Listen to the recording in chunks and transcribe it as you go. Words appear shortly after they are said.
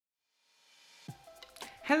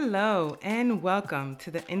Hello, and welcome to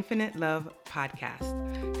the Infinite Love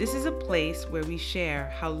Podcast. This is a place where we share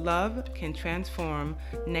how love can transform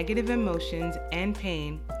negative emotions and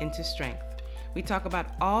pain into strength. We talk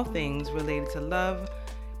about all things related to love,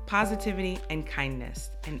 positivity, and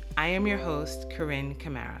kindness. And I am your host, Corinne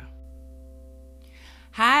Camara.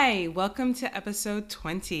 Hi, welcome to episode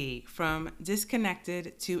 20, From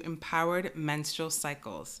Disconnected to Empowered Menstrual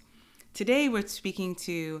Cycles. Today we're speaking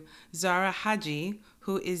to Zara Haji,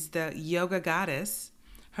 who is the yoga goddess.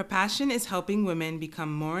 Her passion is helping women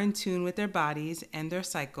become more in tune with their bodies and their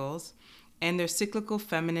cycles and their cyclical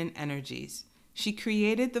feminine energies. She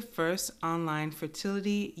created the first online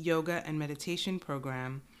fertility, yoga, and meditation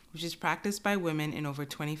program, which is practiced by women in over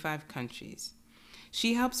 25 countries.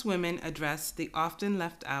 She helps women address the often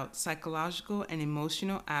left out psychological and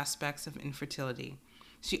emotional aspects of infertility.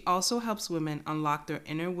 She also helps women unlock their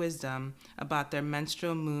inner wisdom about their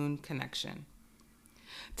menstrual moon connection.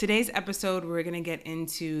 Today's episode, we're going to get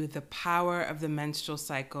into the power of the menstrual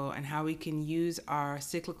cycle and how we can use our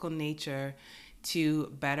cyclical nature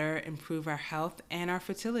to better improve our health and our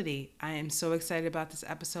fertility. I am so excited about this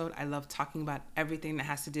episode. I love talking about everything that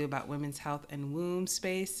has to do about women's health and womb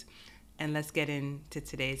space. And let's get into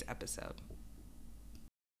today's episode.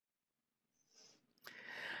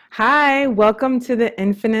 Hi, welcome to the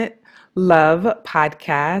Infinite Love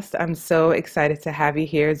Podcast. I'm so excited to have you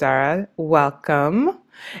here, Zara. Welcome.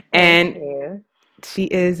 Thank And you. she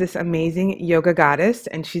is this amazing yoga goddess,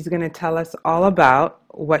 and she's going to tell us all about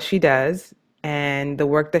what she does and the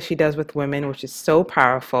work that she does with women, which is so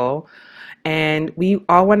powerful. And we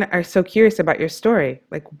all are so curious about your story.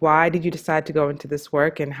 Like, why did you decide to go into this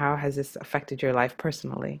work, and how has this affected your life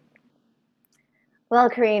personally? Well,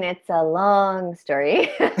 Karine, it's a long story,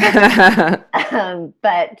 but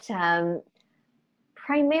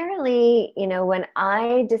primarily, when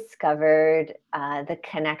I discovered the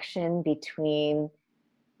connection between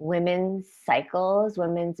women's cycles,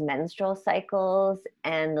 women's menstrual cycles,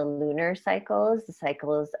 and the lunar cycles, the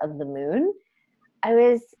cycles of the moon, I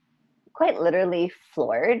was quite literally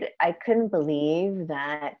floored. I couldn't believe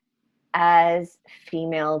that as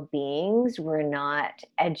female beings, we're not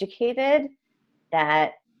educated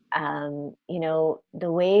that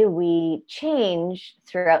the way we change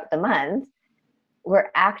throughout the month, we're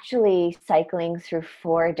actually cycling through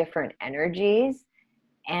four different energies,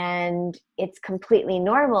 and it's completely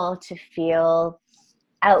normal to feel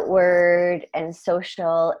outward and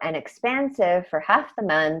social and expansive for half the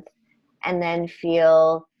month and then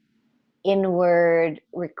feel inward,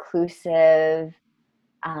 reclusive,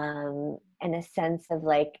 in a sense of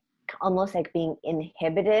like almost like being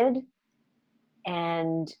inhibited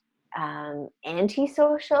and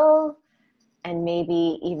antisocial, and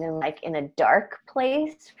maybe even like in a dark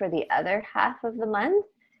place for the other half of the month.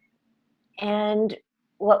 And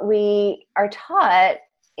what we are taught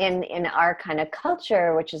in our kind of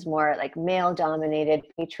culture, which is more like male dominated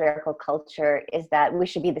patriarchal culture, is that we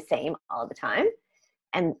should be the same all the time,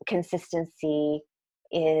 and consistency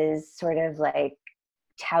is sort of like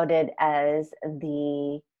touted as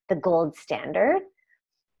the gold standard.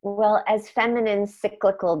 Well, as feminine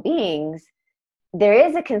cyclical beings, there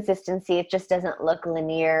is a consistency. It just doesn't look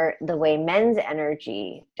linear the way men's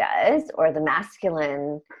energy does, or the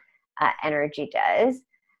masculine energy does,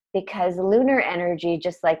 because lunar energy,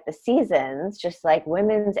 just like the seasons, just like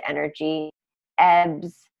women's energy,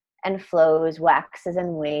 ebbs and flows, waxes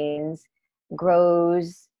and wanes,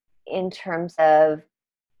 grows in terms of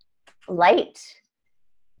light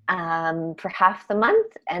for half the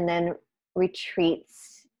month, and then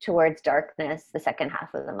retreats towards darkness the second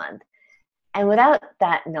half of the month. And without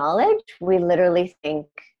that knowledge, we literally think,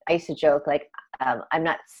 I used to joke, like, I'm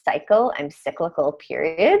not psycho, I'm cyclical,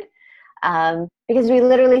 period. Because we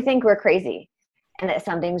literally think we're crazy and that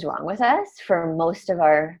something's wrong with us for most of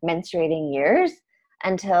our menstruating years,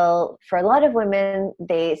 until for a lot of women,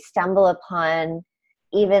 they stumble upon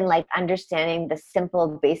even like understanding the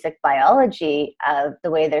simple basic biology of the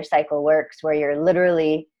way their cycle works, where you're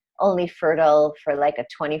literally only fertile for like a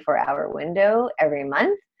 24-hour window every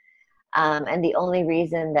month. And the only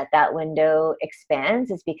reason that that window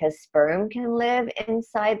expands is because sperm can live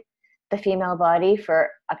inside the female body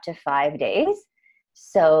for up to 5 days.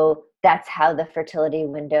 So that's how the fertility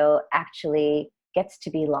window actually gets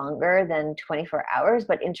to be longer than 24 hours.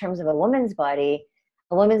 But in terms of a woman's body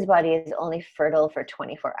is only fertile for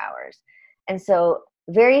 24 hours. And so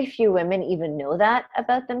very few women even know that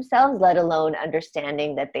about themselves, let alone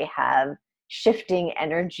understanding that they have shifting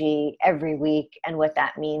energy every week and what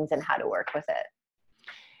that means and how to work with it.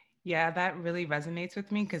 Yeah, that really resonates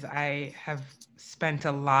with me because I have spent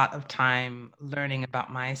a lot of time learning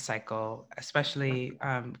about my cycle, especially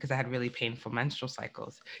because I had really painful menstrual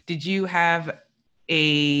cycles. Did you have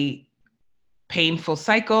a painful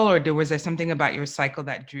cycle, or was there something about your cycle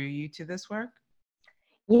that drew you to this work?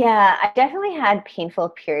 Yeah, I definitely had painful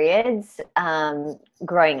periods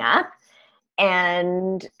growing up.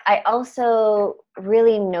 And I also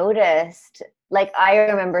really noticed, like, I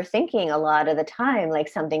remember thinking a lot of the time, like,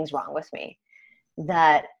 something's wrong with me.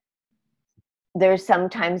 That there's some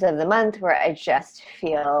times of the month where I just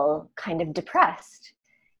feel kind of depressed.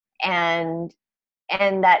 And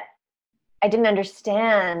that I didn't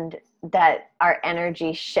understand that our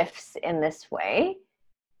energy shifts in this way,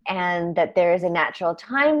 and that there is a natural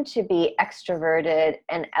time to be extroverted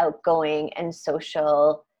and outgoing and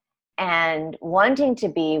social and wanting to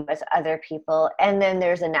be with other people. And then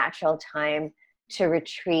there's a natural time to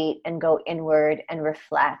retreat and go inward and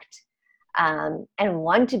reflect, and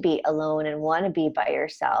want to be alone and want to be by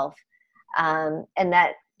yourself. And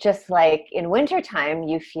that, just like in wintertime,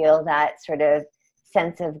 you feel that sort of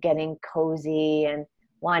sense of getting cozy and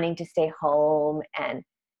wanting to stay home and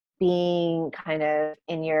being kind of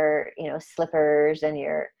in your, slippers and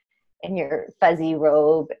your fuzzy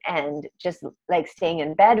robe, and just like staying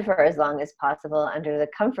in bed for as long as possible under the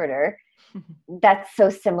comforter. That's so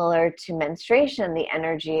similar to menstruation, the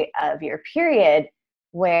energy of your period,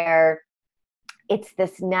 where it's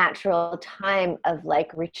this natural time of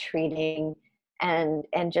like retreating and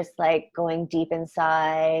just like going deep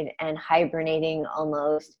inside and hibernating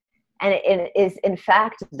almost. And it is, in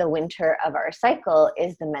fact, the winter of our cycle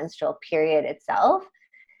is the menstrual period itself.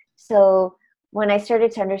 So when I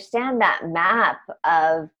started to understand that map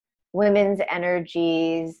of women's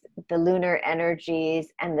energies, the lunar energies,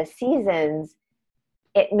 and the seasons,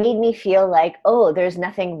 it made me feel like, oh, there's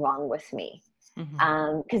nothing wrong with me.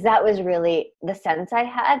 Mhm. Because that was really the sense I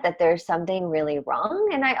had, that there's something really wrong.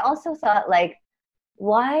 And I also thought, like,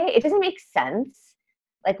 why? It doesn't make sense.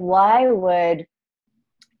 Like, why would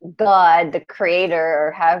God, the creator,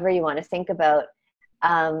 or however you want to think about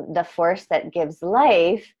the force that gives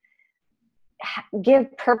life,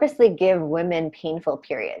 purposely give women painful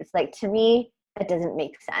periods? Like, to me, that doesn't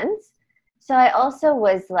make sense. So I also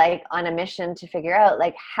was like on a mission to figure out,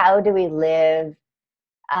 like, how do we live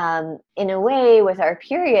in a way with our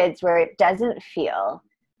periods where it doesn't feel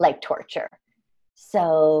like torture.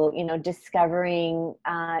 So, discovering,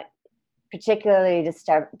 particularly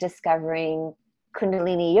discovering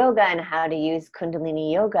Kundalini yoga and how to use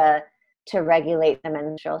Kundalini yoga to regulate the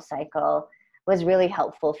menstrual cycle was really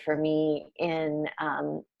helpful for me in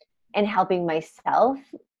helping myself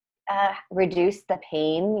reduce the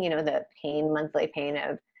pain, the monthly pain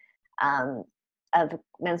um, of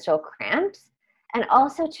menstrual cramps. And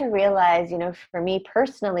also to realize, for me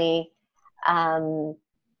personally, um,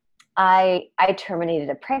 I terminated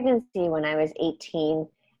a pregnancy when I was 18,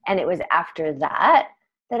 and it was after that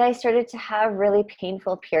that I started to have really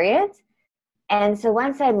painful periods. And so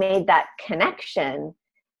once I made that connection,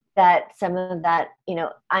 that some of that,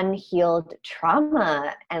 unhealed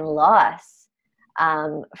trauma and loss,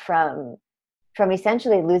 from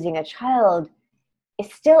essentially losing a child,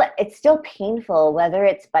 it's still painful, whether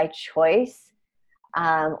it's by choice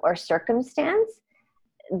or circumstance.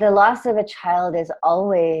 The loss of a child is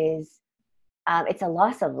always, it's a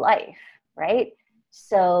loss of life, right?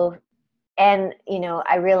 So, and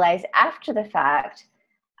I realized after the fact,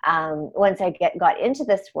 once I got into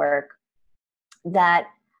this work, that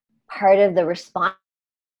part of the response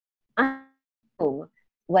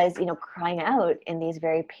was, crying out in these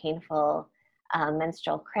very painful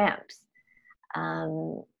menstrual cramps.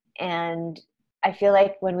 Um, and I feel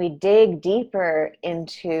like when we dig deeper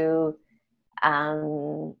into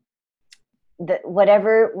um,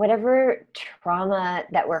 whatever trauma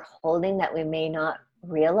that we're holding that we may not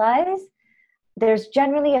realize, there's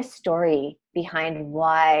generally a story behind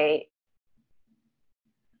why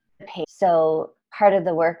the pain. So part of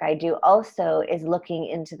the work I do also is looking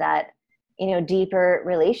into that, deeper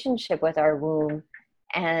relationship with our womb,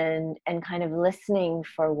 and kind of listening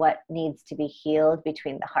for what needs to be healed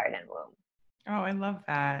between the heart and womb. Oh, I love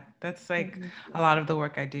that. That's like Mhm. a lot of the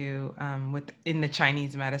work I do with in the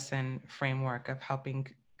Chinese medicine framework of helping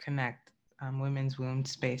connect women's womb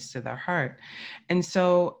space to their heart. And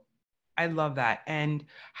so I love that. And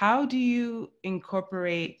how do you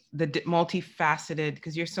incorporate the multifaceted,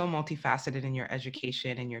 because you're so multifaceted in your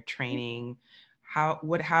education and your training,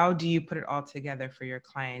 how do you put it all together for your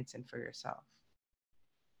clients and for yourself?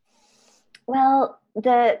 Well,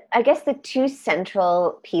 I guess the two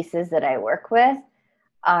central pieces that I work with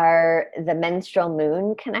are the menstrual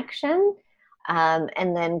moon connection.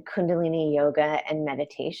 and then Kundalini yoga and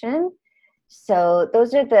meditation. So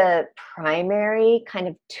those are the primary kind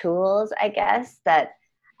of tools, I guess, that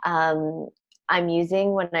um, I'm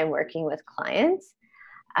using when I'm working with clients.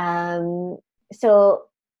 Um, so,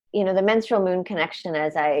 the menstrual moon connection,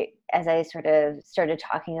 as I sort of started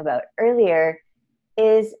talking about earlier,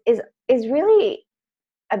 is really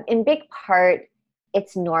in big part,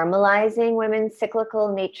 it's normalizing women's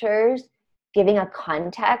cyclical natures, giving a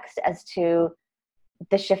context as to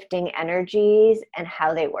the shifting energies and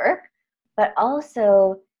how they work, but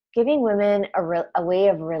also giving women a way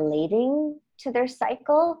of relating to their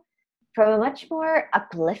cycle from a much more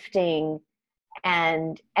uplifting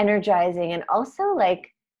and energizing, and also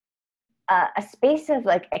like a space of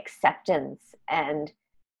like acceptance and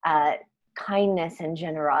uh, kindness and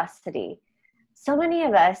generosity. So many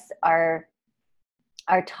of us are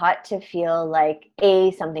taught to feel like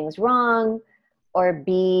A, something's wrong, or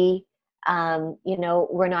B,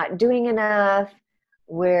 we're not doing enough.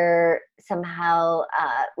 We're somehow,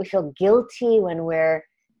 we feel guilty when we're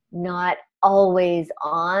not always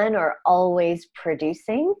on or always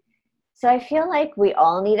producing. So I feel like we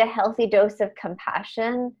all need a healthy dose of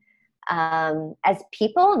compassion as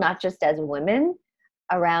people, not just as women,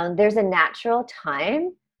 around there's a natural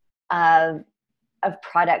time of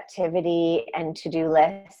productivity and to-do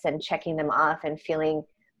lists and checking them off and feeling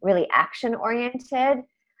really action oriented.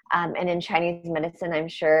 And in Chinese medicine, I'm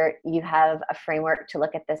sure you have a framework to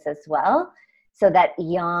look at this as well. So that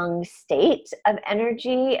yang state of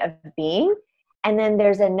energy, of being. And then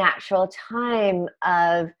there's a natural time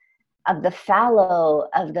of the fallow,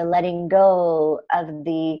 of the letting go, of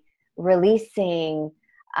the releasing,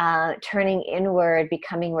 turning inward,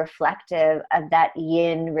 becoming reflective of that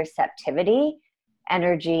yin receptivity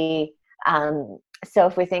energy. So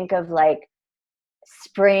if we think of like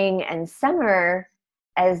spring and summer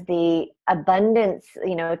as the abundance,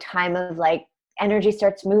 time of like energy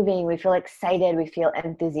starts moving, we feel excited, we feel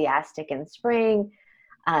enthusiastic in spring.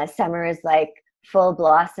 Summer is like full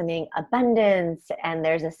blossoming abundance, and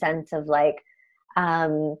there's a sense of like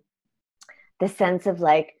the sense of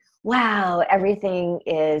like, wow, everything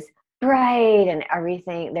is bright and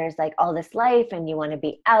everything, there's like all this life, and you want to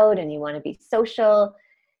be out and you want to be social.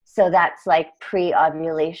 So that's like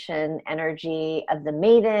pre-ovulation energy of the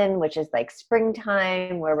maiden, which is like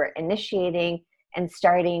springtime, where we're initiating and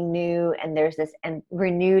starting new, and there's this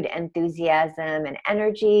renewed enthusiasm and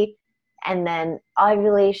energy. And then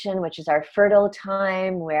ovulation, which is our fertile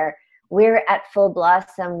time, where we're at full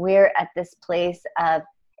blossom, we're at this place of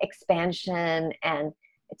expansion, and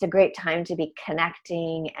it's a great time to be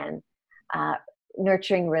connecting and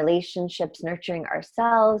nurturing relationships, nurturing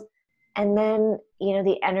ourselves. And then,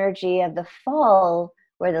 the energy of the fall,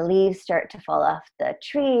 where the leaves start to fall off the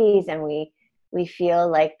trees, and we feel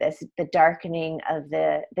like the darkening of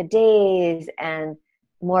the days and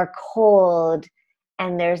more cold.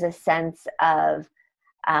 And there's a sense of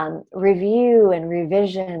review and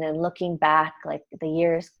revision and looking back, like the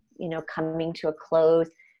years, coming to a close.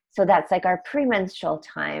 So that's like our premenstrual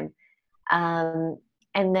time. And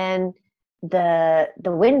then the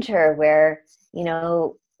winter, where, in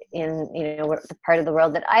the part of the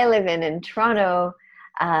world that I live in Toronto,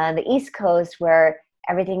 the East Coast, where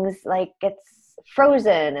everything's like gets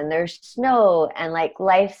frozen and there's snow and like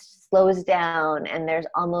life slows down and there's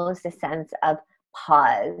almost a sense of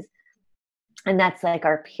pause. And that's like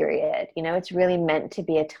our period. It's really meant to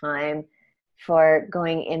be a time for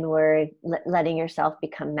going inward, letting yourself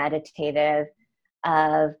become meditative,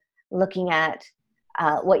 of looking at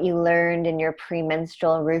what you learned in your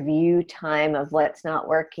premenstrual review time of what's not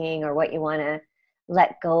working or what you want to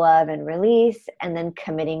let go of and release, and then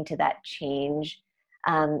committing to that change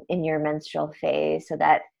in your menstrual phase, so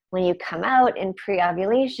that when you come out in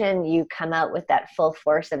pre-ovulation, you come out with that full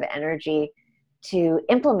force of energy to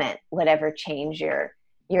implement whatever change you're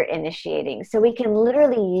initiating. So we can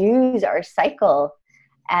literally use our cycle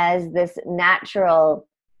as this natural,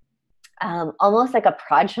 almost like a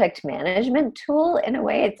project management tool in a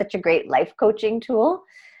way. It's such a great life coaching tool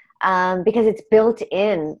because it's built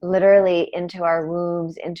in literally into our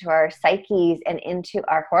wombs, into our psyches, and into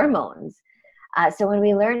our hormones. So when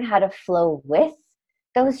we learn how to flow with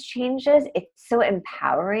those changes, it's so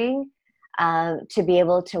empowering to be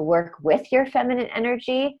able to work with your feminine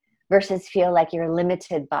energy versus feel like you're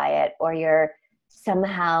limited by it, or you're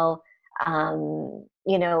somehow,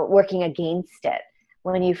 working against it.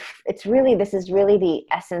 This is really the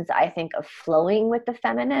essence, I think, of flowing with the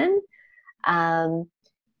feminine.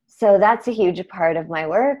 So that's a huge part of my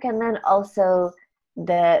work. And then also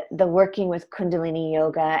the working with Kundalini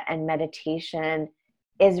yoga and meditation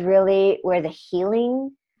is really where the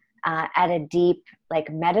healing at a deep,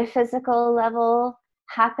 like metaphysical level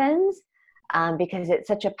happens, because it's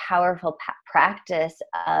such a powerful practice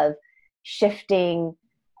of shifting,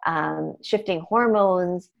 shifting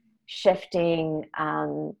hormones, shifting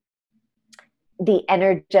the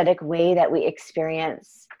energetic way that we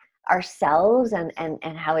experience ourselves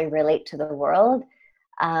and how we relate to the world.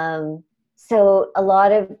 So a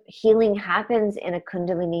lot of healing happens in a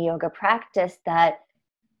Kundalini yoga practice that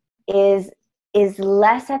is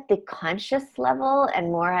less at the conscious level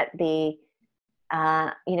and more at the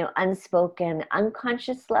unspoken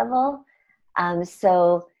unconscious level.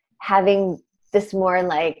 So having this more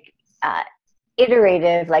like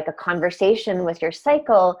iterative, like a conversation with your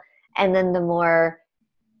cycle, and then the more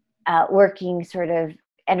working sort of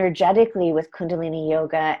energetically with Kundalini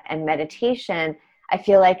yoga and meditation, I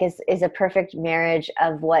feel like is a perfect marriage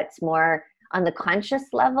of what's more on the conscious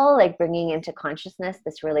level, like bringing into consciousness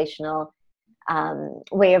this relational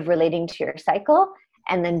way of relating to your cycle,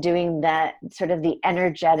 and then doing that sort of the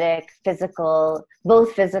energetic, physical,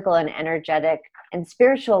 both physical and energetic and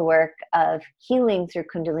spiritual work of healing through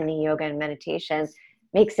Kundalini yoga and meditation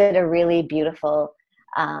makes it a really beautiful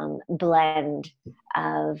blend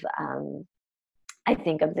of I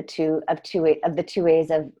think of the two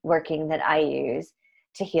ways of working that I use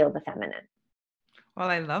to heal the feminine. Well,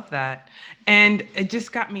 I love that. And it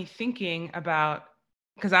just got me thinking about,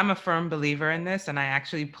 because I'm a firm believer in this and I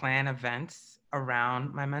actually plan events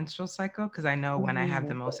around my menstrual cycle because I know when I have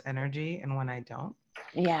the most energy and when I don't.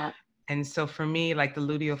 Yeah. And so for me, like the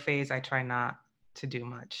luteal phase, I try not to do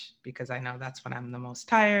much because I know that's when I'm the most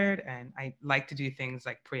tired, and I like to do things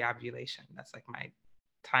like pre-ovulation. That's like my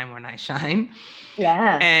time when I shine.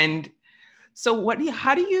 Yeah. And so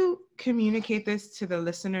how do you communicate this to the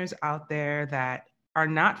listeners out there that are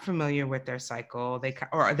not familiar with their cycle,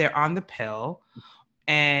 or they're on the pill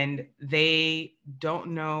and they don't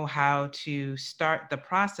know how to start the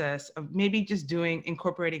process of maybe just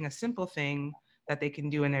incorporating a simple thing that they can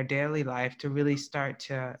do in their daily life to really start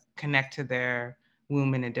to connect to their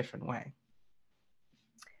womb in a different way?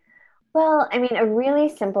 Well, I mean, a really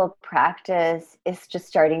simple practice is just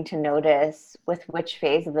starting to notice with which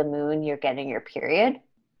phase of the moon you're getting your period.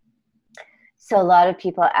 So a lot of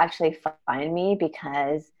people actually find me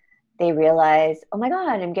because they realize, oh my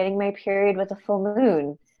God, I'm getting my period with a full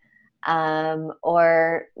moon.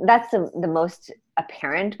 Or that's the most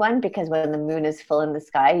apparent one, because when the moon is full in the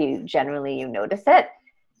sky, you notice it.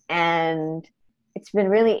 And it's been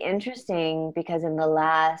really interesting because in the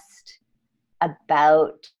last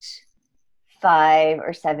about 5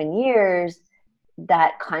 or 7 years,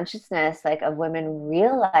 that consciousness, like, of women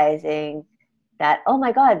realizing that, oh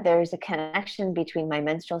my God, there's a connection between my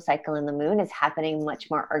menstrual cycle and the moon, is happening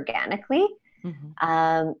much more organically.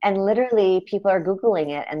 And literally people are Googling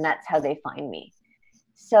it and that's how they find me.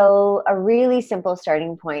 So a really simple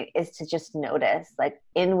starting point is to just notice, like,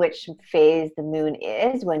 in which phase the moon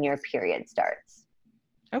is when your period starts.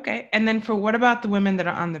 Okay. And then what about the women that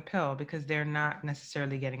are on the pill because they're not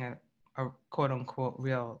necessarily getting a quote unquote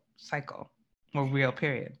real cycle or real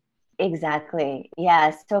period? Exactly.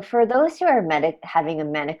 Yeah. So for those who are having a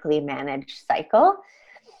medically managed cycle,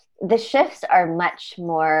 the shifts are much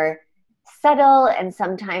more subtle and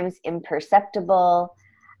sometimes imperceptible.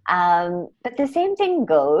 But the same thing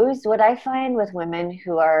goes. What I find with women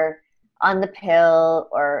who are on the pill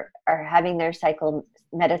or are having their cycle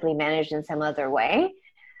medically managed in some other way,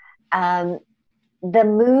 the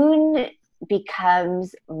moon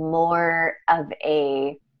becomes more of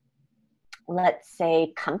a, let's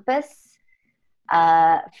say, compass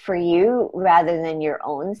for you rather than your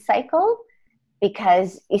own cycle,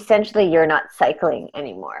 because essentially you're not cycling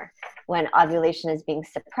anymore. When ovulation is being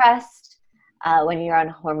suppressed, when you're on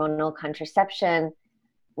hormonal contraception,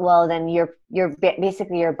 well, then you're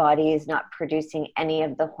basically, your body is not producing any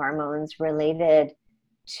of the hormones related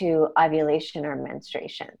to ovulation or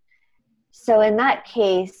menstruation. So in that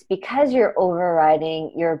case, because you're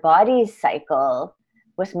overriding your body's cycle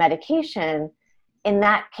with medication, in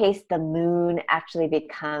that case, the moon actually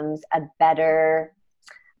becomes a better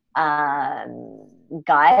guide,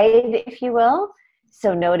 if you will.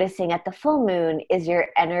 So noticing at the full moon, is your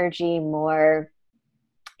energy more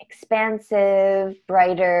expansive,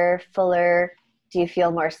 brighter, fuller? Do you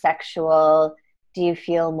feel more sexual? Do you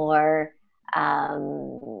feel more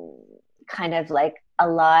kind of like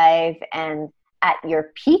alive and at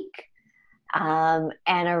your peak? And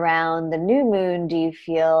around the new moon, do you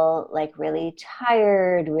feel like really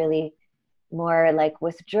tired, really more like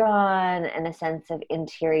withdrawn, and a sense of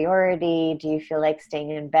interiority? Do you feel like staying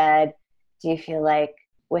in bed? Do you feel like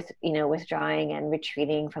withdrawing and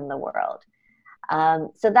retreating from the world?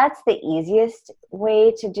 So that's the easiest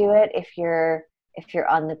way to do it if you're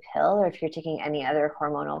on the pill or if you're taking any other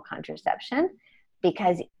hormonal contraception,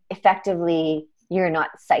 because effectively you're not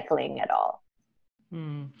cycling at all.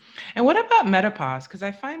 Hmm. And what about menopause? Because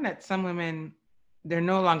I find that some women, they're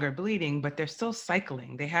no longer bleeding, but they're still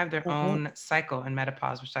cycling. They have their Mhm. own cycle in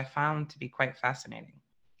menopause, which I found to be quite fascinating.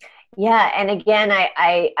 Yeah, and again,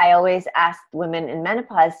 I always ask women in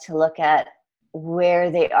menopause to look at where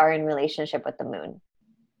they are in relationship with the moon.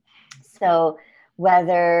 So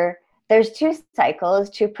whether there's two cycles,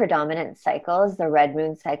 two predominant cycles, the red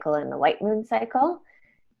moon cycle and the white moon cycle.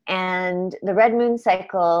 And the red moon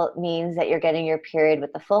cycle means that you're getting your period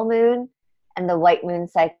with the full moon, and the white moon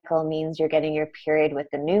cycle means you're getting your period with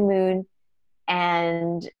the new moon.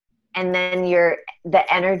 And then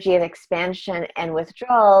the energy of expansion and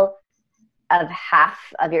withdrawal of half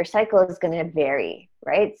of your cycle is going to vary,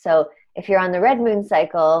 right? So if you're on the red moon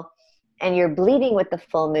cycle and you're bleeding with the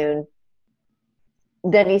full moon,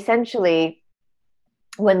 then essentially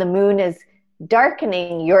when the moon is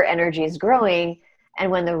darkening, your energy is growing. And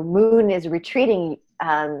when the moon is retreating,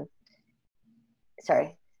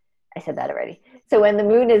 sorry, I said that already. So when the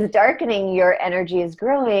moon is darkening, your energy is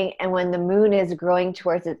growing. And when the moon is growing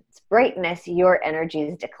towards its brightness, your energy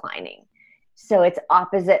is declining. So it's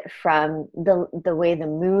opposite from the way the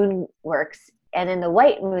moon works. And in the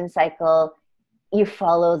white moon cycle, you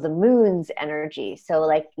follow the moon's energy. So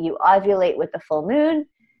like you ovulate with the full moon,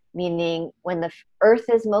 meaning when the earth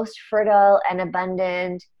is most fertile and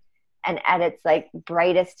abundant and at its like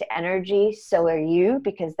brightest energy, so are you,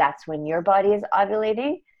 because that's when your body is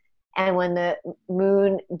ovulating. And when the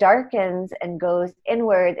moon darkens and goes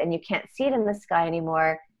inward and you can't see it in the sky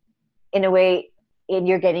anymore, in a way, and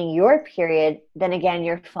you're getting your period, then again,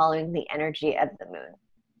 you're following the energy of the moon.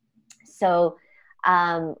 So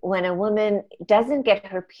when a woman doesn't get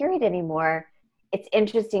her period anymore, it's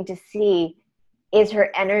interesting to see, is her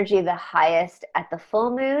energy the highest at the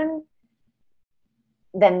full moon?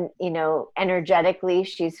 Then, energetically,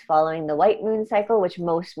 she's following the white moon cycle, which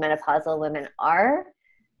most menopausal women are,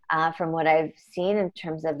 from what I've seen in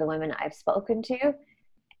terms of the women I've spoken to.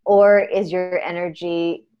 Or is your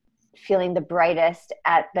energy feeling the brightest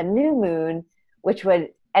at the new moon, which would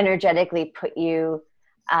energetically put you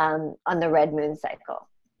on the red moon cycle?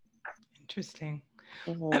 Interesting.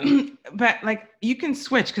 Mm-hmm. But like you can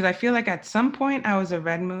switch because I feel like at some point I was a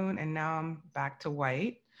red moon and now I'm back to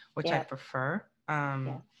white, which I Yeah. prefer.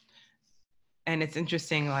 Yeah. And it's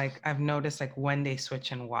interesting, like I've noticed like when they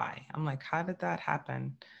switch and why. I'm like, how did that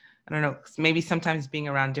happen? I don't know. Maybe sometimes being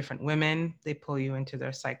around different women, they pull you into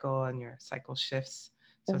their cycle and your cycle shifts.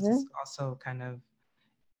 So it's Mm-hmm. just also kind of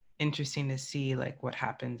interesting to see like what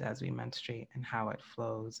happens as we menstruate and how it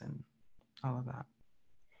flows and all of that.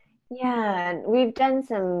 Yeah, and we've done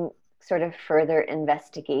some sort of further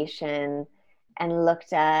investigation and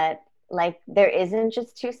looked at, like, there isn't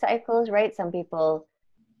just two cycles, right? Some people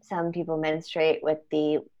menstruate with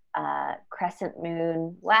the crescent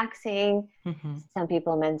moon waxing. Mm-hmm. Some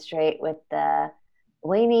people menstruate with the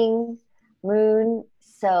waning moon.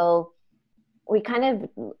 So we kind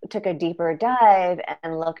of took a deeper dive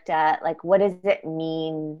and looked at, like, what does it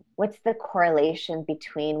mean? What's the correlation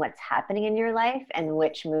between what's happening in your life and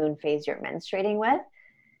which moon phase you're menstruating with?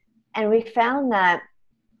 And we found that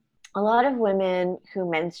a lot of women who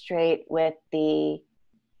menstruate with the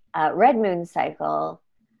red moon cycle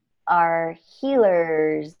are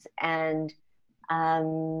healers and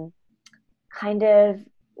um, kind of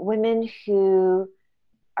women who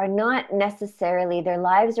are not necessarily, their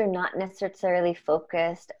lives are not necessarily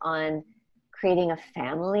focused on creating a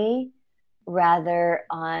family, rather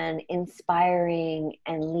on inspiring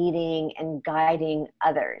and leading and guiding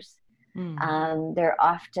others. Mm. They're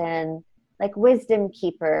often like wisdom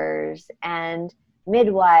keepers and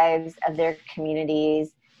midwives of their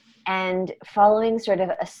communities and following sort of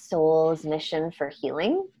a soul's mission for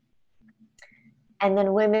healing. And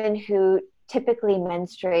then women who typically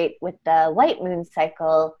menstruate with the white moon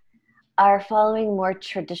cycle are following more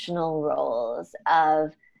traditional roles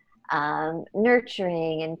of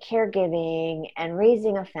nurturing and caregiving and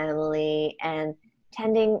raising a family and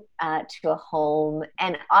tending to a home.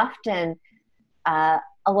 And often a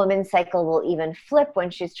woman's cycle will even flip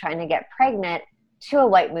when she's trying to get pregnant to a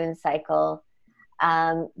white moon cycle,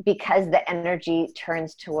 because the energy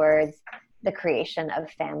turns towards the creation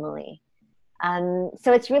of family.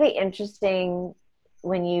 So it's really interesting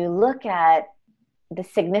when you look at the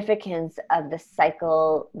significance of the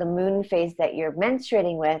cycle, the moon phase that you're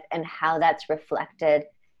menstruating with, and how that's reflected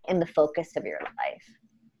in the focus of your life.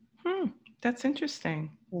 Hmm. That's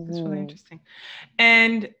interesting. That's really Mm-hmm. interesting.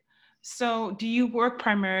 And So, do you work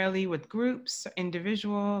primarily with groups,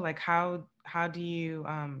 individual? Like, how do you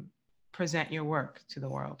present your work to the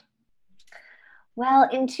world? Well,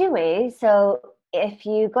 in two ways. So if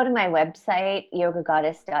you go to my website,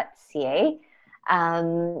 yogagoddess.ca,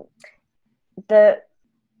 um, the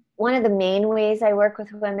one of the main ways I work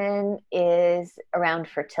with women is around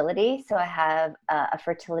fertility. So I have a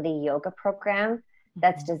fertility yoga program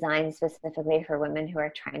that's Mhm. designed specifically for women who are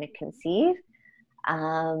trying to conceive,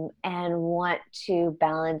 and want to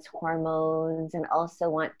balance hormones and also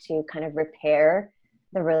want to kind of repair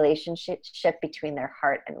the relationship between their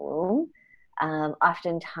heart and womb.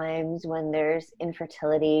 Oftentimes, when there's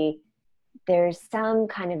infertility, there's some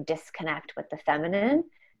kind of disconnect with the feminine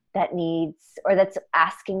that needs or that's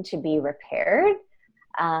asking to be repaired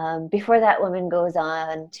before that woman goes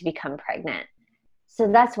on to become pregnant. So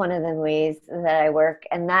that's one of the ways that I work,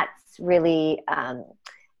 and that's really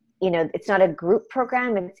it's not a group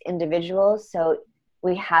program, it's individual. So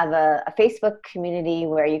we have a Facebook community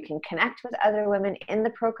where you can connect with other women in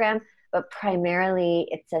the program, but primarily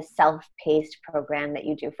it's a self-paced program that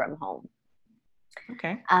you do from home.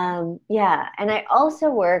 Okay. Yeah, and I also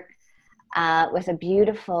work with a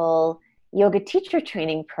beautiful yoga teacher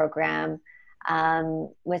training program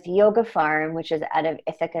with Yoga Farm, which is out of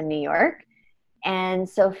Ithaca, New York. And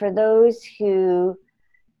so for those who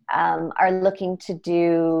are looking to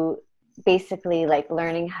do basically like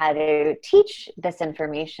learning how to teach this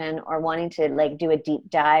information or wanting to like do a deep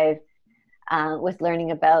dive with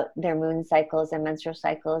learning about their moon cycles and menstrual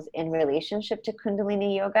cycles in relationship to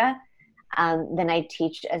Kundalini yoga, then I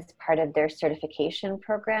teach as part of their certification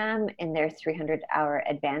program in their 300-hour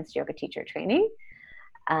advanced yoga teacher training.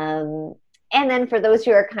 Um, and then for those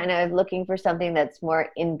who are kind of looking for something that's more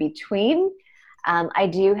in between, I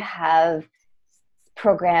do have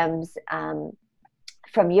programs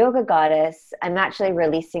from Yoga Goddess. I'm actually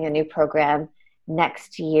releasing a new program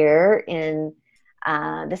next year in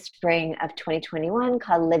the spring of 2021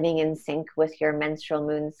 called Living in Sync with Your Menstrual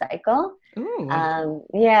Moon Cycle. Ooh.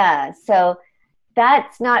 Yeah, so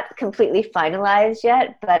that's not completely finalized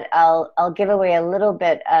yet, but I'll give away a little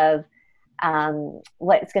bit of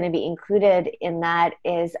what's going to be included in that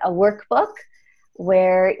is a workbook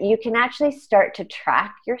where you can actually start to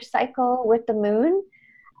track your cycle with the moon,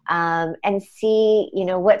 and see,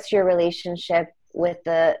 what's your relationship with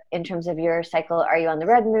in terms of your cycle. Are you on the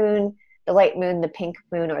red moon, the white moon, the pink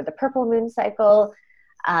moon, or the purple moon cycle?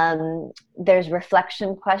 There's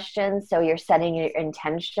reflection questions. So you're setting your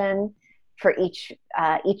intention for each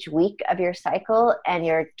week of your cycle, and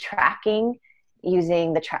you're tracking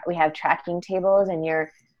using we have tracking tables, and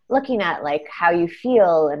you're looking at like how you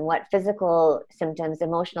feel and what physical symptoms,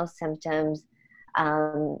 emotional symptoms,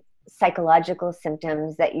 um, psychological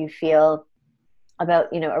symptoms that you feel about,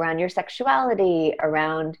 around your sexuality,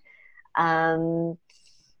 around um,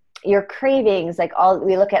 your cravings. Like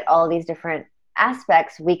we look at all these different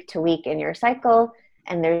aspects week to week in your cycle,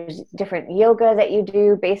 and there's different yoga that you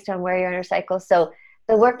do based on where you're in your cycle. So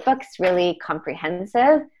the workbook's really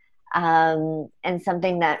comprehensive, and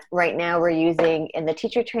something that right now we're using in the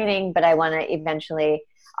teacher training, but I want to eventually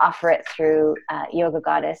offer it through Yoga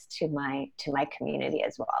Goddess to my community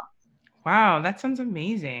as well. Wow, that sounds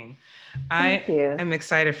amazing. Thank I you. am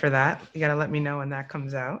excited for that. You got to let me know when that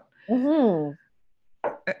comes out. Mm-hmm.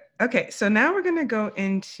 Okay, so now we're going to go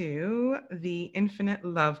into the infinite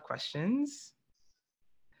love questions.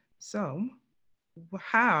 So,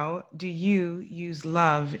 how do you use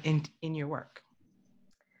love in your work?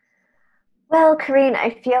 Well, Kareen,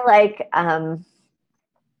 I feel like I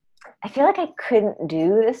couldn't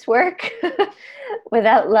do this work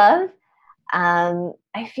without love.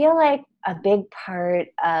 I feel like a big part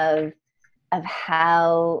of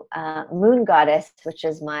how Moon Goddess, which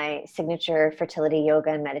is my signature fertility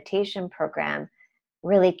yoga and meditation program,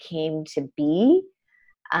 really came to be,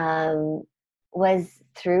 um, was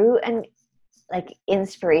through an like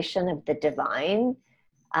inspiration of the divine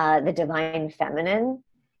feminine.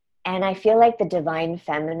 And I feel like the divine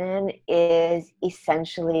feminine is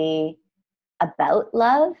essentially about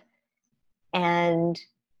love. And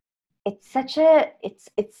it's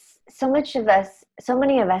so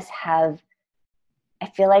many of us have, I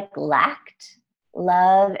feel like, lacked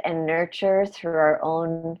love and nurture through our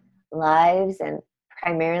own lives and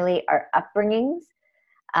primarily our upbringings.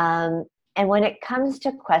 And when it comes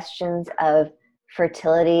to questions of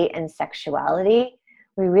fertility and sexuality,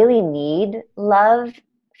 we really need love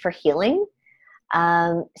for healing.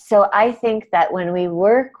 So I think that when we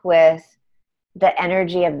work with the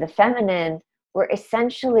energy of the feminine, we're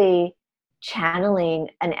essentially channeling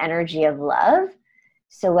an energy of love.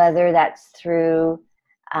 So whether that's through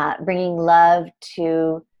bringing love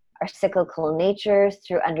to our cyclical natures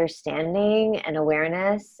through understanding and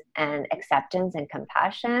awareness and acceptance and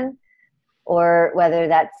compassion, or whether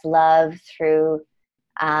that's love through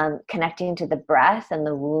connecting to the breath and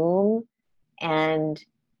the womb and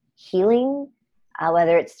healing,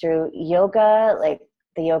 whether it's through yoga, like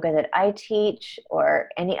the yoga that I teach, or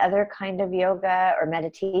any other kind of yoga or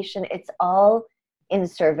meditation. It's all in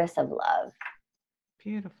service of love.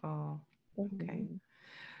 Beautiful. Mm-hmm. Okay.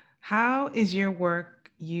 How is your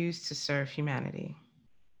work used to serve humanity?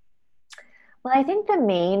 Well, I think the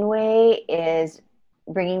main way is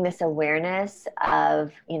bringing this awareness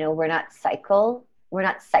of, we're not psycho,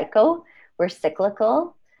 we're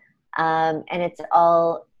cyclical. And it's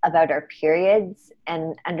all about our periods,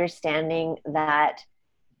 and understanding that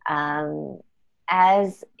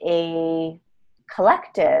as a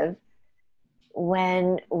collective,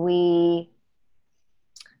 when we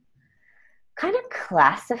kind of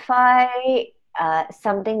classify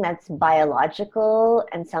something that's biological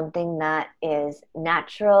and something that is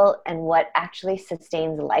natural and what actually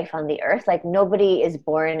sustains life on the earth, like nobody is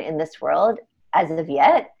born in this world as of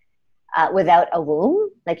yet without a womb.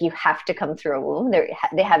 Like you have to come through a womb.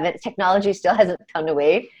 They haven't, technology still hasn't found a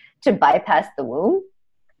way to bypass the womb.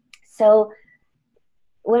 So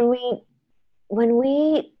when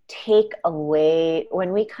we take away,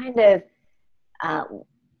 when we kind of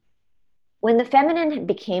when the feminine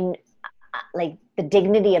became like the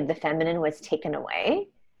dignity of the feminine was taken away,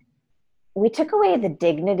 we took away the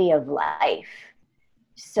dignity of life.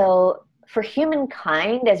 So for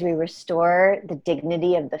humankind, as we restore the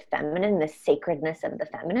dignity of the feminine, the sacredness of the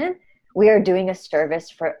feminine, we are doing a service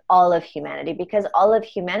for all of humanity, because all of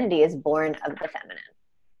humanity is born of the feminine.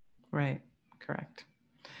 Right. Correct.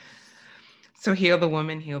 So heal the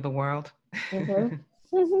woman, heal the world. Mm-hmm.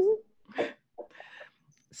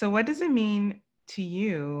 So what does it mean to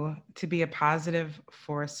you to be a positive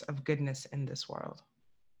force of goodness in this world?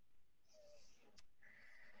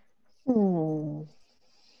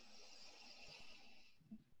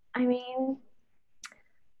 I mean,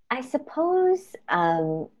 I suppose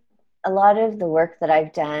a lot of the work that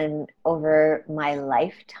I've done over my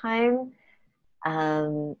lifetime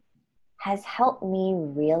has helped me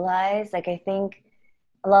realize, like, I think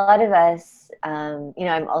a lot of us,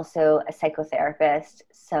 I'm also a psychotherapist,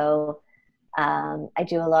 so I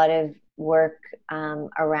do a lot of work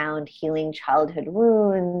around healing childhood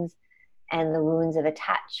wounds and the wounds of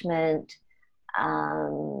attachment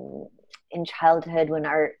in childhood, when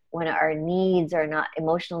our needs are not,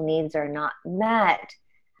 emotional needs are not met.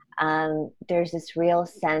 There's this real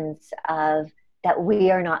sense of that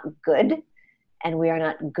we are not good and we are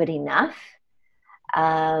not good enough.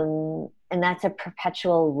 And that's a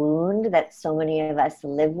perpetual wound that so many of us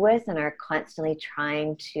live with and are constantly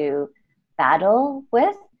trying to battle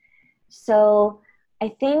with. So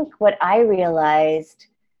I think what I realized,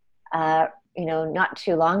 not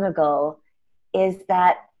too long ago, is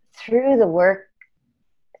that through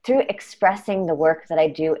expressing the work that I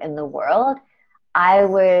do in the world, I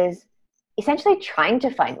was essentially trying to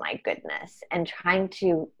find my goodness and trying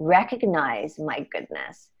to recognize my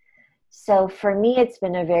goodness. So for me, it's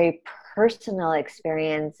been a very personal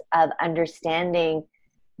experience of understanding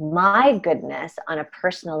my goodness on a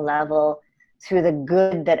personal level through the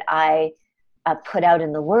good that I put out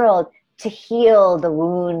in the world to heal the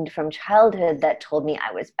wound from childhood that told me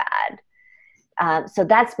I was bad. So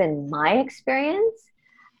that's been my experience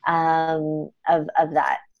of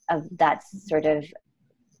that sort of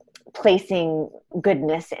placing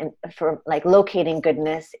goodness in, for like locating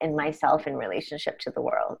goodness in myself in relationship to the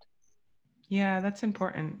world. Yeah, that's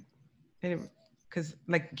important. Because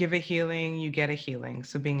like give a healing, you get a healing.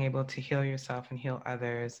 So being able to heal yourself and heal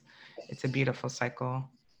others, it's a beautiful cycle.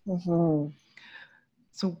 Mm-hmm.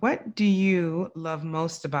 So what do you love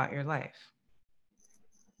most about your life?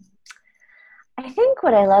 I think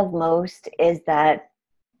what I love most is that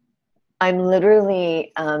I'm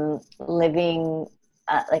literally living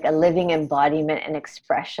like a living embodiment and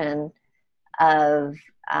expression of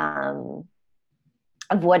um,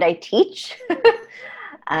 what I teach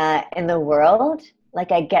in the world.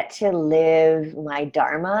 Like I get to live my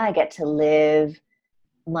dharma. I get to live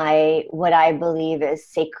my what I believe is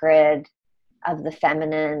sacred of the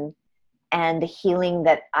feminine, and the healing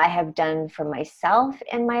that I have done for myself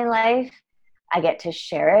in my life. I get to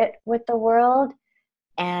share it with the world,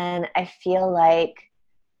 and I feel like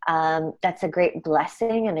that's a great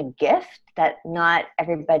blessing and a gift that not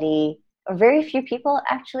everybody or very few people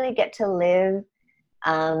actually get to live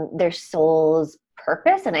their soul's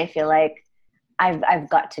purpose. And I feel like I've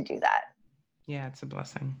got to do that. Yeah, it's a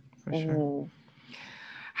blessing for sure. Mm-hmm.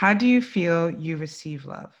 How do you feel you receive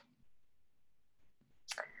love?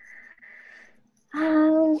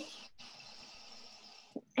 Um,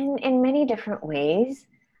 in many different ways.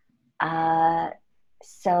 Uh,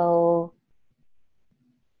 so,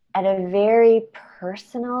 at a very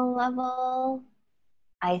personal level,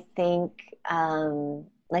 I think,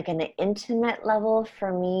 like an intimate level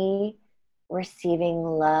for me, receiving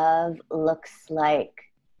love looks like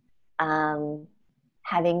um,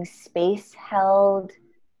 having space held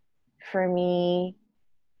for me,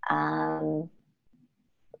 um,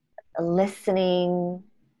 listening,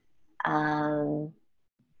 um,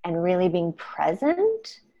 and really being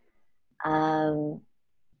present, um,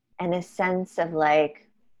 and a sense of like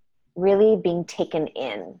really being taken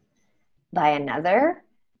in by another,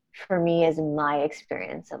 for me, is my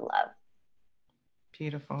experience of love.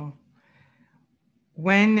 Beautiful.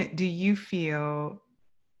 When do you feel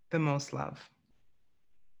the most love?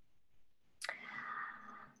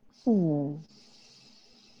 Hmm.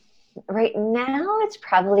 Right now, it's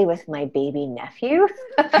probably with my baby nephew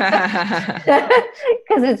because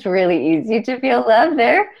it's really easy to feel love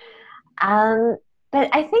there. Um, but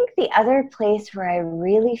I think the other place where I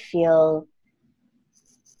really feel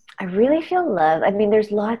love. I mean,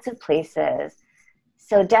 there's lots of places.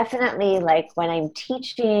 So definitely, like when I'm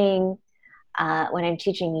teaching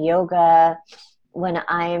yoga, when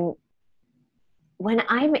I'm when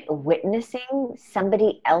I'm witnessing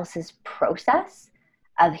somebody else's process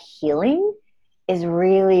of healing, is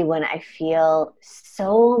really when I feel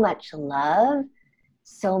so much love,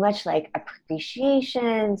 so much like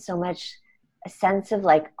appreciation, so much a sense of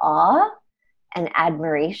like awe and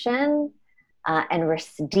admiration, and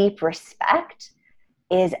deep respect,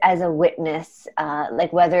 is as a witness,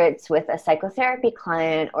 like whether it's with a psychotherapy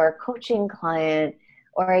client or a coaching client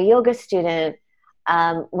or a yoga student,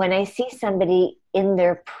 when I see somebody in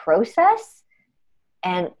their process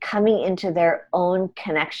and coming into their own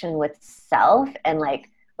connection with self, and like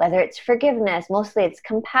whether it's forgiveness, mostly it's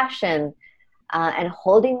compassion, and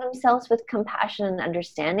holding themselves with compassion and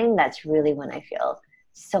understanding, that's really when I feel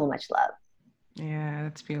so much love. Yeah,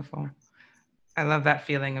 that's beautiful. I love that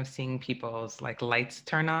feeling of seeing people's like lights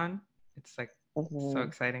turn on. It's like so Mm-hmm.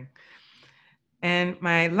 exciting. And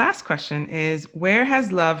my last question is, where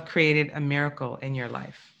has love created a miracle in your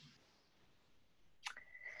life?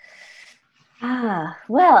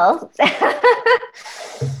 Well,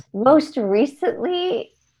 most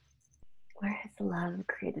recently, where has love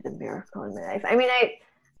created a miracle in my life? I mean,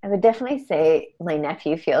 I would definitely say my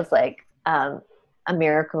nephew feels like a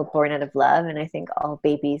miracle born out of love, and I think all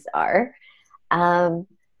babies are. Um,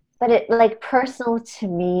 but it, like, personal to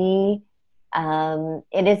me,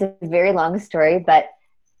 it is a very long story, but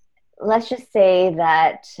let's just say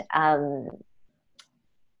that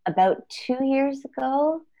about 2 years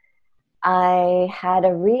ago, I had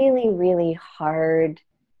a really, really hard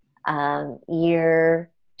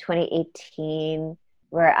year, 2018,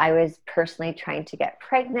 where I was personally trying to get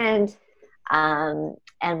pregnant. And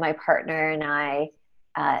my partner and I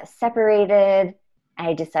separated.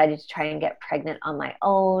 I decided to try and get pregnant on my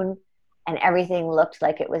own, and everything looked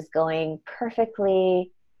like it was going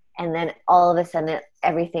perfectly. And then all of a sudden,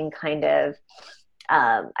 everything kind of,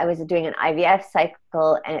 I was doing an IVF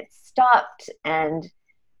cycle and it stopped. And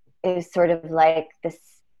it was sort of like this,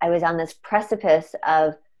 I was on this precipice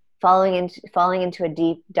of falling into a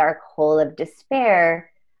deep dark hole of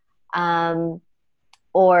despair, um,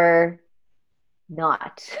 or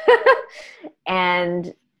not.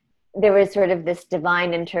 And there was sort of this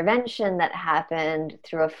divine intervention that happened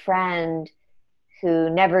through a friend who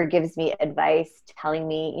never gives me advice, telling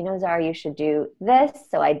me, Zara, you should do this.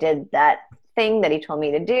 So I did that thing that he told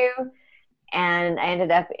me to do, and I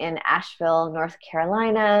ended up in Asheville, North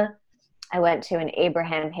Carolina. I went to an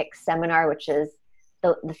Abraham Hicks seminar, which is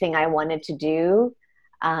the thing I wanted to do,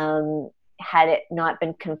 um, had it not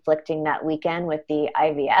been conflicting that weekend with the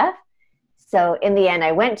IVF. So in the end,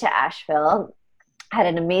 I went to Asheville, had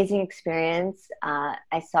an amazing experience.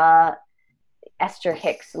 I saw Esther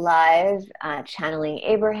Hicks live, channeling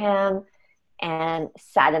Abraham, and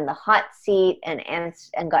sat in the hot seat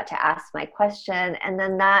and got to ask my question. And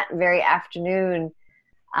then that very afternoon,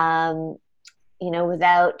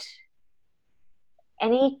 without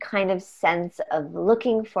any kind of sense of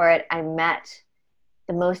looking for it, I met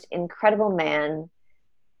the most incredible man.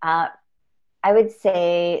 Uh, I would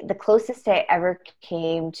say the closest I ever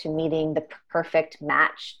came to meeting the perfect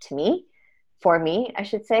match to me, for me, I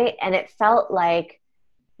should say. And it felt like,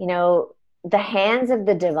 the hands of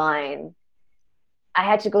the divine. I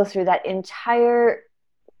had to go through that entire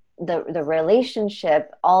the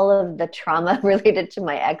relationship, all of the trauma related to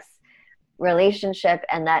my ex relationship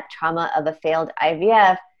and that trauma of a failed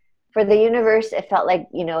IVF, for the universe, it felt like,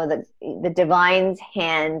 you know, the divine's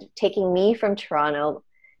hand taking me from Toronto,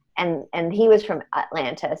 and he was from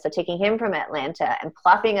Atlanta. So taking him from Atlanta and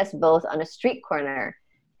plopping us both on a street corner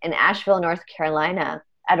in Asheville, North Carolina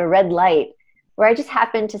at a red light, where I just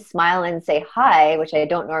happened to smile and say hi, which I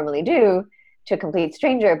don't normally do to a complete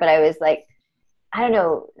stranger. But I was like, I don't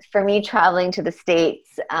know, for me traveling to the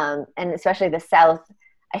States, and especially the South,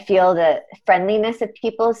 I feel the friendliness of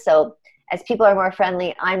people. So as people are more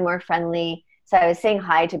friendly, I'm more friendly. So I was saying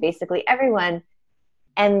hi to basically everyone.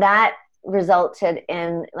 And that resulted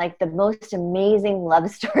in like the most amazing love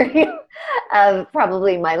story of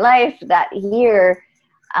probably my life that year.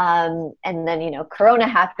 And then, you know, Corona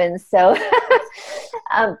happens. So,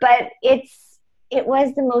 but it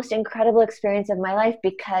was the most incredible experience of my life,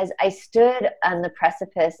 because I stood on the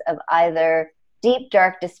precipice of either deep,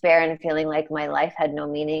 dark despair and feeling like my life had no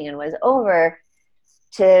meaning and was over,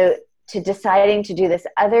 to deciding to do this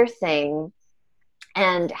other thing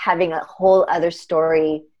and having a whole other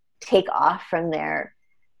story take off from there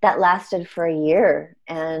that lasted for a year.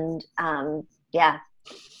 And yeah.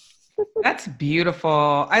 That's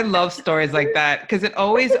beautiful. I love stories like that because it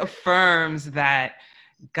always affirms that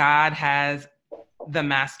God has the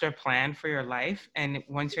master plan for your life. And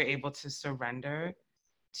once you're able to surrender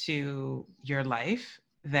to your life,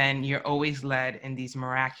 then you're always led in these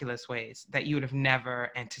miraculous ways that you would have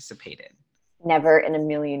never anticipated. Never in a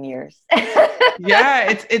million years. Yeah,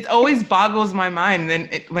 it always boggles my mind.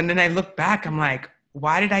 And then I look back, I'm like,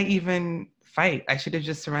 why did I even fight? I should have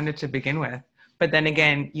just surrendered to begin with. But then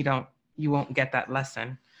again, you won't get that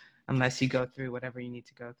lesson unless you go through whatever you need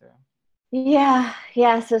to go through.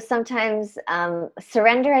 Yeah. So sometimes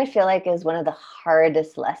surrender, I feel like, is one of the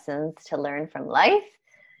hardest lessons to learn from life.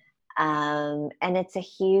 And it's a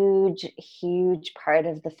huge, huge part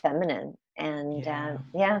of the feminine. And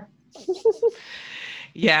yeah.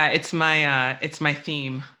 Yeah, it's my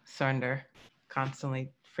theme, surrender. Constantly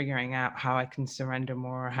figuring out how I can surrender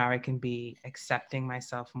more, how I can be accepting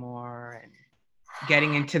myself more, and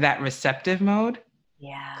getting into that receptive mode.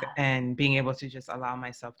 Yeah. And being able to just allow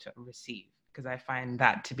myself to receive, because I find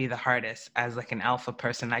that to be the hardest. As like an alpha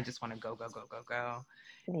person, I just want to go, go, go, go, go.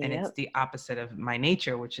 Yep. And it's the opposite of my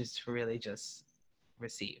nature, which is to really just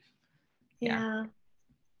receive. Yeah.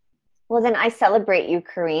 Well, then I celebrate you,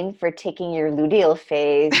 Corinne, for taking your luteal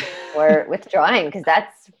phase or withdrawing, because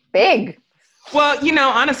that's big. Well,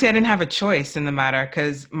 honestly, I didn't have a choice in the matter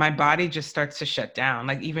because my body just starts to shut down.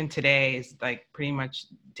 Like even today is like pretty much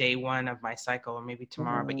day one of my cycle, or maybe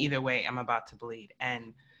tomorrow, but either way, I'm about to bleed.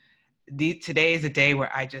 And today is a day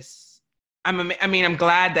where I'm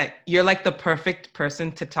glad that you're like the perfect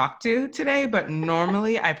person to talk to today, but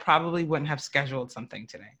normally I probably wouldn't have scheduled something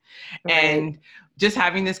today. Right. And just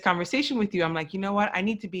having this conversation with you, I'm like, you know what? I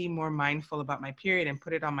need to be more mindful about my period and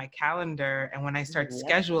put it on my calendar. And when I start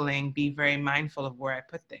scheduling, be very mindful of where I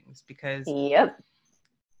put things, because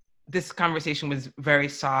this conversation was very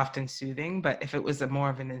soft and soothing, but if it was more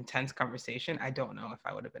of an intense conversation, I don't know if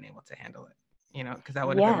I would have been able to handle it, because I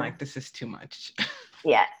would have been like, this is too much.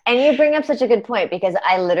 Yeah. And you bring up such a good point, because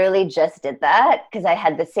I literally just did that, because I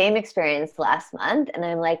had the same experience last month, and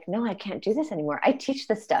I'm like, no, I can't do this anymore. I teach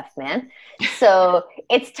this stuff, man. So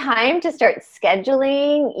it's time to start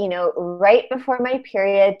scheduling, right before my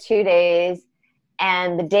period, 2 days,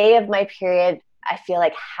 and the day of my period, I feel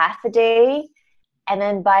like half a day. And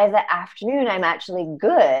then by the afternoon, I'm actually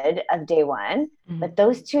good of day one. Mm-hmm. But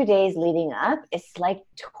those 2 days leading up, it's like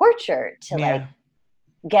torture to like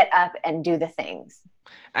get up and do the things.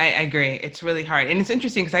 I agree. It's really hard. And it's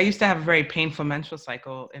interesting because I used to have a very painful menstrual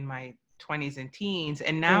cycle in my 20s and teens.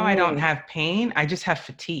 And now I don't have pain. I just have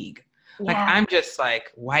fatigue. Like I'm just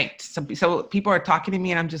like wiped. So people are talking to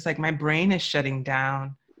me and I'm just like, my brain is shutting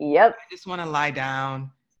down. Yep. I just want to lie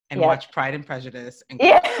down and watch Pride and Prejudice. And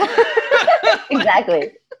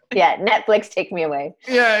Exactly. Yeah. Netflix, take me away.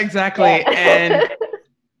 Yeah, exactly. Yeah.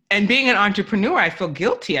 And being an entrepreneur, I feel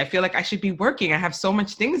guilty. I feel like I should be working. I have so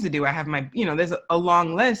much things to do. I have there's a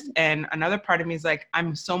long list. And another part of me is like,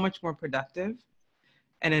 I'm so much more productive.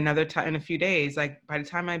 And another time, in a few days, like by the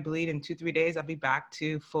time I bleed in 2-3 days, I'll be back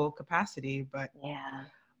to full capacity. But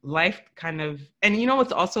life kind of, and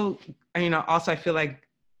what's also I feel like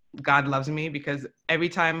God loves me, because every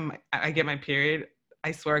time I get my period,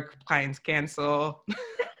 I swear clients cancel.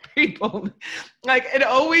 People, like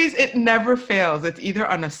it never fails. It's either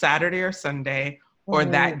on a Saturday or Sunday, or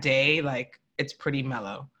that day, like it's pretty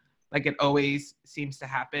mellow. Like it always seems to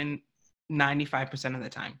happen 95% of the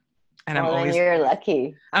time. And you're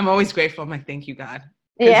lucky. I'm always grateful. I'm like, thank you, God.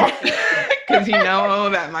 Yeah. Because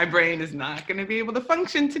that my brain is not going to be able to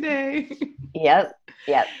function today. Yep.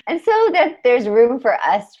 Yep. And so that there's room for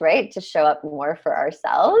us, right, to show up more for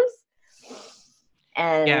ourselves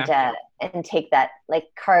and Yeah. and take that, like,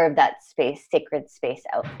 carve that space, sacred space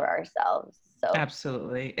out for ourselves. So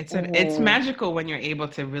Absolutely. It's mhm. magical when you're able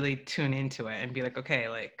to really tune into it and be like, okay,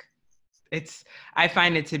 like I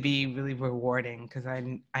find it to be really rewarding because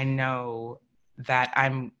I know that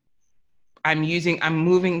I'm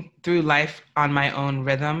moving through life on my own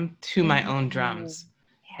rhythm to my own Mhm. drums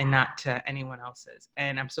and Yeah. not to anyone else's.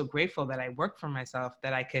 And I'm so grateful that I work for myself,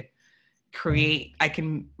 that I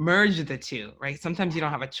can merge the two, right? Sometimes you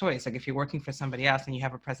don't have a choice. Like if you're working for somebody else and you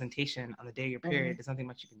have a presentation on the day of your period, Mhm. there's nothing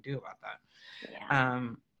much you can do about that. Yeah.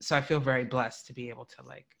 So I feel very blessed to be able to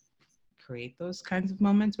like create those kinds of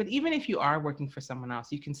moments. But even if you are working for someone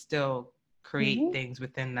else, you can still create Mhm. things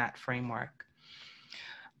within that framework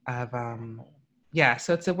of Exactly. yeah.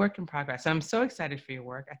 So it's a work in progress. I'm so excited for your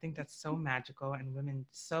work. I think that's so magical and women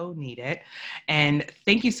so need it. And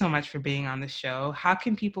thank you so much for being on the show. How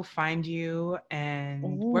can people find you and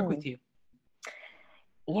work Mhm. with you?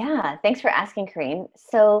 Yeah, thanks for asking, Kareen.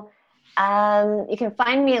 So, you can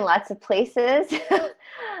find me in lots of places.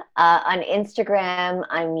 On Instagram,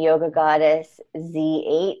 I'm Yoga Goddess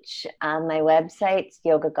ZH. My website's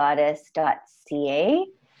yogagoddess.ca.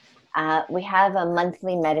 We have a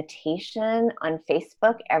monthly meditation on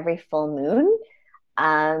Facebook every full moon.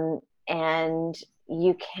 And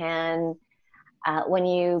you can when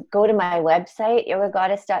you go to my website,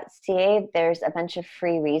 yogagoddess.ca, there's a bunch of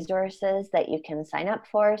free resources that you can sign up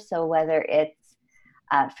for. So, whether it's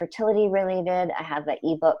fertility related, I have an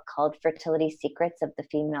ebook called Fertility Secrets of the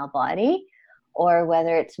Female Body, or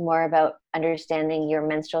whether it's more about understanding your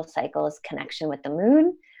menstrual cycle's connection with the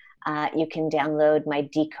moon, you can download my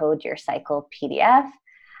Decode Your Cycle PDF.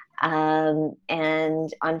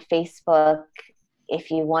 And on Facebook, if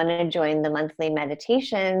you want to join the monthly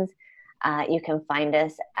meditations, you can find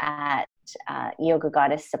us at Yoga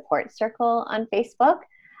Goddess Support Circle on Facebook.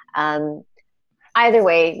 Um, Either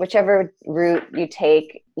way, whichever route you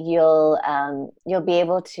take, you'll be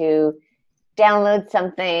able to download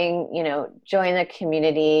something, join a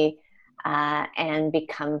community, and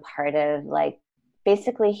become part of, like,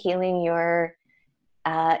 basically healing your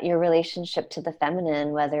relationship to the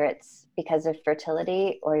feminine, whether it's because of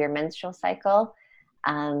fertility or your menstrual cycle.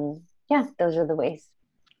 Yeah, those are the ways.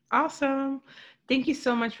 Awesome. Thank you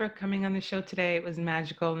so much for coming on the show today. It was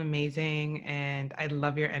magical and amazing. And I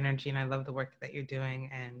love your energy and I love the work that you're doing.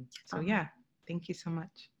 And so, Oh, yeah, thank you so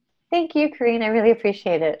much. thank you, Kareen. I really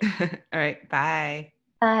appreciate it. All right. Bye.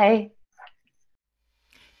 Bye.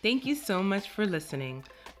 Thank you so much for listening.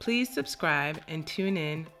 Please subscribe and tune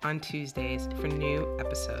in on Tuesdays for new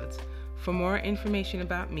episodes. For more information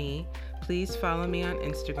about me, please follow me on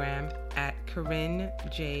Instagram at Corinne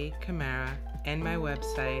J. Camara and my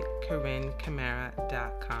website,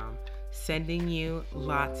 CorinneCamara.com. Sending you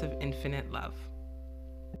lots of infinite love.